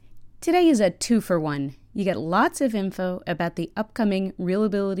Today is a 2-for-1. You get lots of info about the upcoming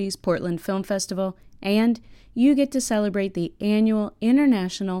ReelAbilities Portland Film Festival, and you get to celebrate the annual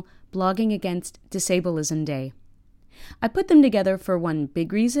International Blogging Against Disablism Day. I put them together for one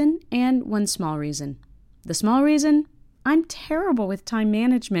big reason and one small reason. The small reason? I'm terrible with time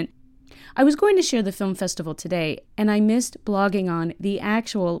management. I was going to share the film festival today, and I missed blogging on the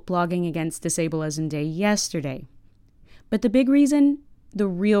actual Blogging Against Disablism Day yesterday. But the big reason, the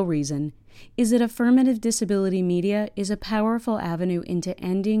real reason, is that affirmative disability media is a powerful avenue into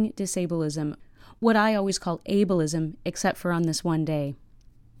ending disablism, what I always call ableism, except for on this one day.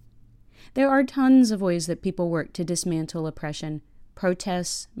 There are tons of ways that people work to dismantle oppression: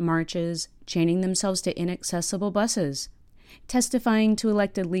 protests, marches, chaining themselves to inaccessible buses, testifying to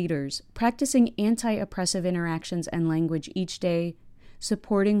elected leaders, practicing anti-oppressive interactions and language each day,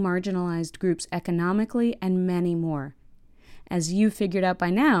 supporting marginalized groups economically, and many more. As you figured out by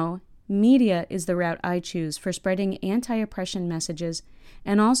now, media is the route I choose for spreading anti-oppression messages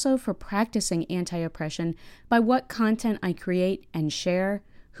and also for practicing anti-oppression by what content I create and share,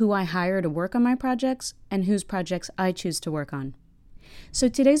 who I hire to work on my projects, and whose projects I choose to work on. So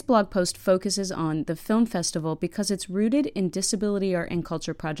today's blog post focuses on the film festival because it's rooted in Disability Art and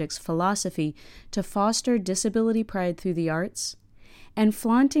Culture Project's philosophy to foster disability pride through the arts, and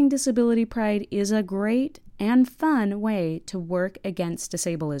flaunting disability pride is a great and fun way to work against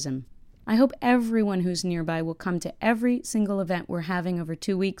disablism. I hope everyone who's nearby will come to every single event we're having over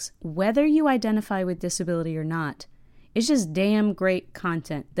 2 weeks, whether you identify with disability or not. It's just damn great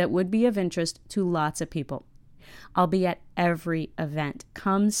content that would be of interest to lots of people. I'll be at every event.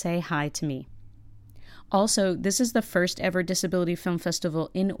 Come say hi to me. Also, this is the first ever Disability Film Festival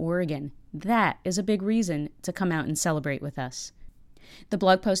in Oregon. That is a big reason to come out and celebrate with us. The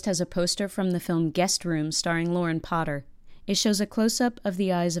blog post has a poster from the film Guest Room starring Lauren Potter. It shows a close-up of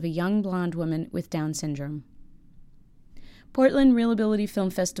the eyes of a young blonde woman with Down syndrome. Portland ReelAbility Film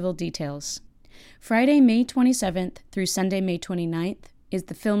Festival details. Friday, May 27th through Sunday, May 29th is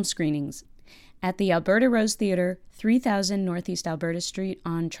the film screenings at the Alberta Rose Theatre, 3000 Northeast Alberta Street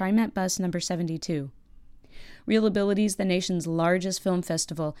on TriMet Bus number 72. ReelAbilities, the nation's largest film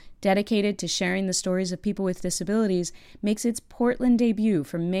festival dedicated to sharing the stories of people with disabilities, makes its Portland debut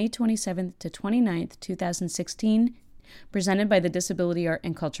from May 27th to 29th, 2016, presented by the Disability Art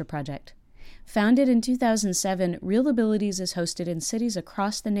and Culture Project. Founded in 2007, ReelAbilities is hosted in cities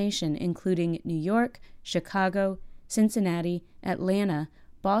across the nation, including New York, Chicago, Cincinnati, Atlanta,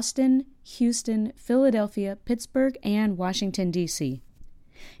 Boston, Houston, Philadelphia, Pittsburgh, and Washington, D.C.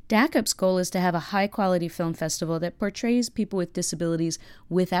 DACUP's goal is to have a high-quality film festival that portrays people with disabilities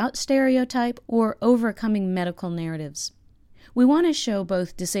without stereotype or overcoming medical narratives. We want to show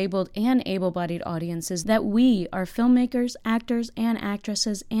both disabled and able-bodied audiences that we are filmmakers, actors, and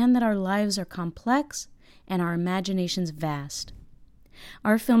actresses, and that our lives are complex and our imaginations vast.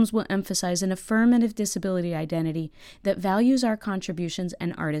 Our films will emphasize an affirmative disability identity that values our contributions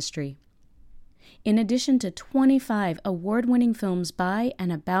and artistry. In addition to 25 award-winning films by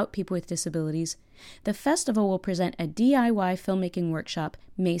and about people with disabilities, the festival will present a DIY filmmaking workshop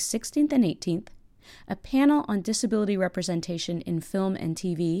May 16th and 18th, a panel on disability representation in film and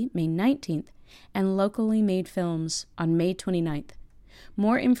TV May 19th, and locally made films on May 29th.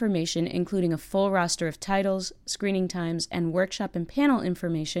 More information, including a full roster of titles, screening times, and workshop and panel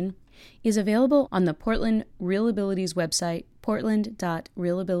information, is available on the Portland ReelAbilities website,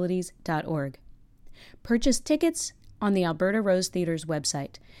 portland.reelabilities.org. Purchase tickets on the Alberta Rose Theatre's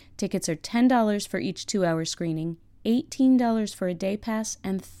website. Tickets are $10 for each 2-hour screening, $18 for a day pass,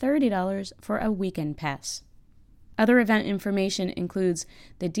 and $30 for a weekend pass. Other event information includes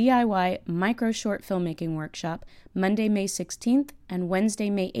the DIY Micro Short Filmmaking Workshop, Monday, May 16th and Wednesday,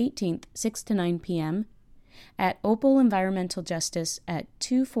 May 18th, 6 to 9 p.m. at Opal Environmental Justice at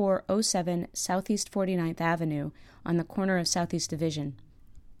 2407 Southeast 49th Avenue on the corner of Southeast Division.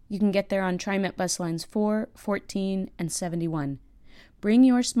 You can get there on TriMet bus lines 4, 14, and 71. Bring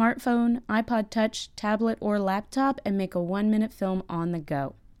your smartphone, iPod Touch, tablet, or laptop and make a 1-minute film on the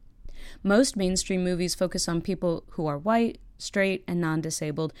go. Most mainstream movies focus on people who are white, straight, and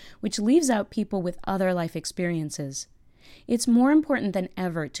non-disabled, which leaves out people with other life experiences. It's more important than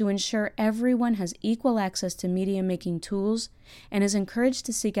ever to ensure everyone has equal access to media-making tools and is encouraged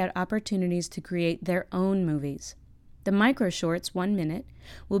to seek out opportunities to create their own movies. The micro shorts, 1 minute,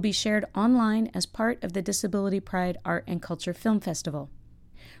 will be shared online as part of the Disability Pride Art and Culture Film Festival.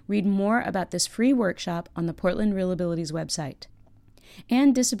 Read more about this free workshop on the Portland ReelAbilities website.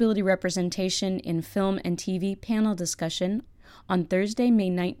 And disability representation in film and TV panel discussion on Thursday,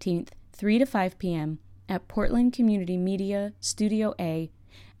 May 19th, 3 to 5 p.m. at Portland Community Media Studio A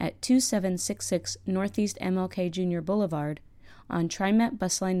at 2766 Northeast MLK Jr. Boulevard on TriMet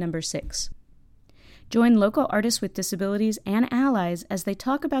Bus Line Number 6. Join local artists with disabilities and allies as they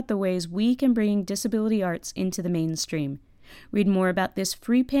talk about the ways we can bring disability arts into the mainstream. Read more about this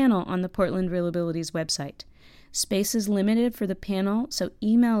free panel on the Portland ReelAbilities website. Space is limited for the panel, so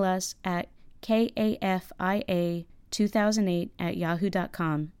email us at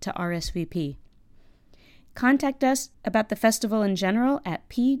kafia2008@yahoo.com to RSVP. Contact us about the festival in general at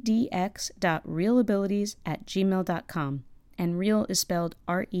pdx.reelabilities@gmail.com, and Reel is spelled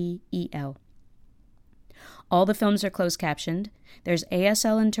REEL. All the films are closed captioned. There's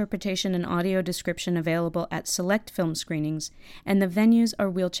ASL interpretation and audio description available at select film screenings, and the venues are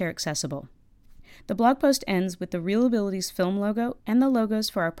wheelchair accessible. The blog post ends with the ReelAbilities film logo and the logos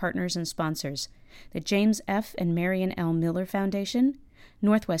for our partners and sponsors, the James F. and Marion L. Miller Foundation,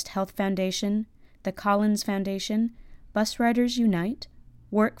 Northwest Health Foundation, the Collins Foundation, Bus Riders Unite,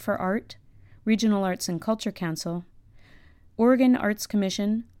 Work for Art, Regional Arts and Culture Council, Oregon Arts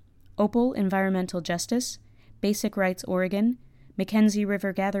Commission, Opal Environmental Justice, Basic Rights Oregon, Mackenzie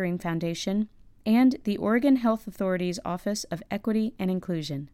River Gathering Foundation, and the Oregon Health Authority's Office of Equity and Inclusion.